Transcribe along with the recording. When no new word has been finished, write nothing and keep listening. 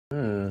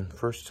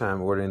First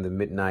time ordering the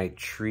midnight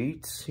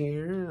treats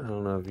here. I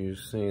don't know if you've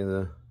seen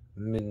the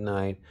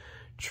midnight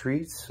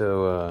treats.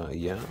 So,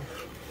 yeah.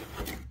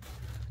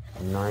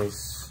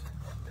 Nice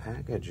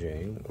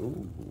packaging.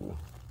 Ooh,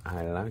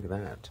 I like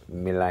that.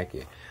 Me like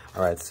it.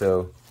 All right,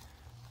 so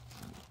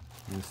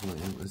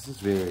this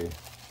is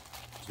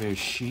very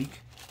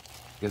chic.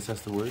 I guess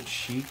that's the word,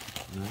 chic.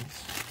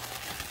 Nice.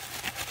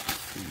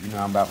 You know,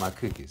 I'm about my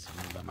cookies.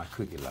 I'm about my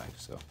cookie life,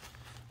 so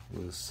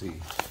we'll see.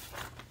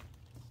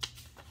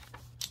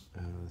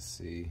 Let's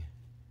see.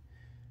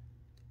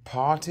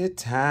 Party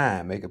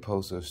time. Make a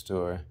post or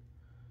story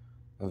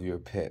of your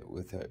pet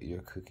with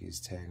your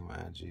cookies. Tag on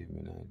IG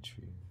midnight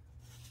treat.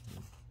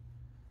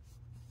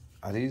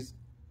 Are these?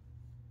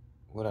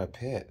 What are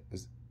pet?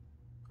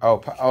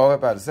 I'm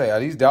about to say, are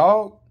these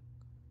dog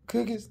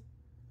cookies?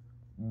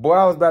 Boy,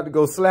 I was about to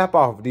go slap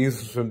off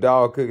these from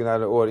dog cooking out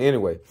of the order.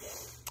 Anyway,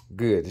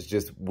 good. It's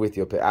just with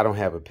your pet. I don't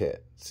have a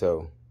pet,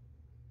 so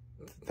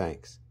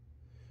thanks.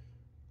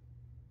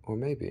 Or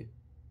maybe.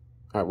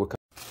 All right, we'll come.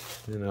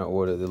 Then I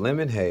order the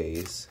lemon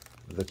haze,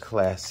 the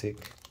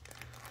classic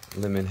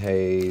lemon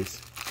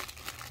haze.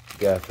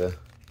 Got the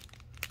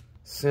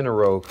center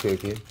roll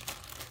cookie.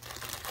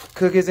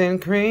 Cookies and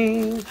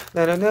cream.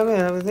 That's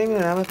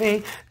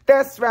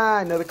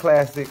right, another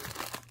classic.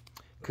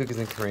 Cookies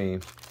and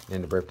cream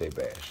and the birthday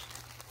bash.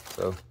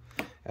 So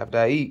after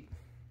I eat,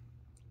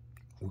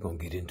 we're gonna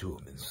get into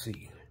them and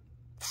see.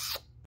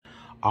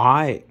 All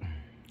right,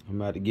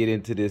 I'm about to get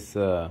into this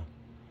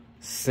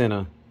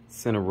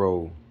center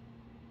roll.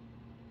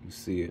 You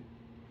see it,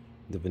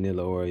 the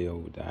vanilla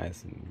Oreo with the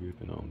icing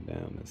dripping on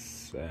down the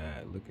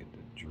side. Look at the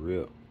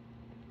drip.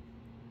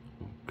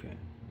 Okay,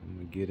 I'm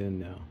gonna get in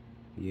now.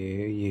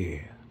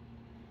 Yeah.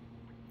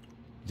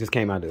 Just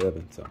came out of the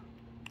oven, so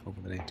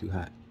hopefully it ain't too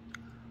hot.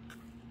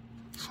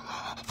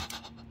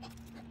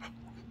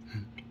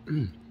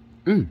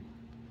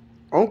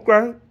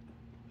 Okay.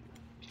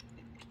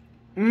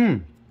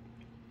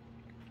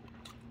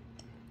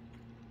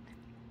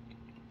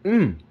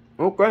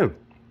 Okay.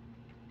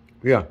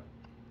 Yeah.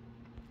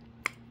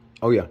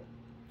 Oh, yeah.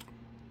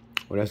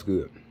 Well, that's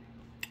good.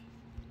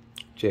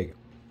 Check it.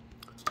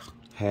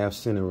 Half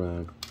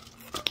cinnamon,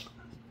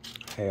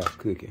 half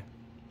cookie.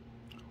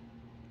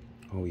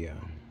 Oh, yeah.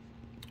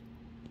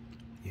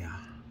 Yeah.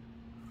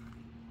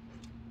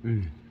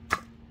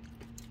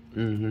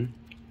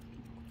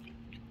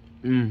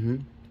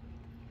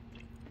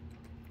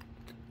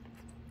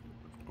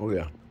 Oh,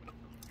 yeah.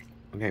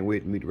 I can't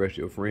wait to meet the rest of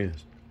your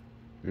friends.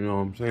 You know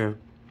what I'm saying?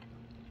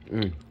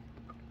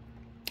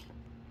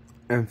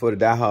 And for the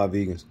die-hard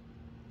vegans,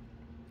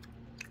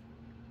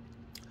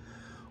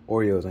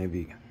 Oreos ain't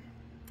vegan.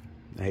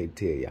 I hate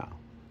to tell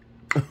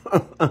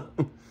y'all.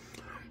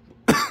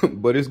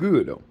 But it's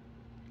good, though.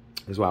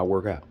 That's why I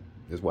work out.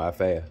 That's why I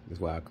fast. That's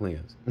why I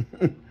cleanse.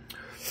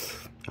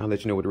 I'll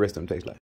let you know what the rest of them taste like.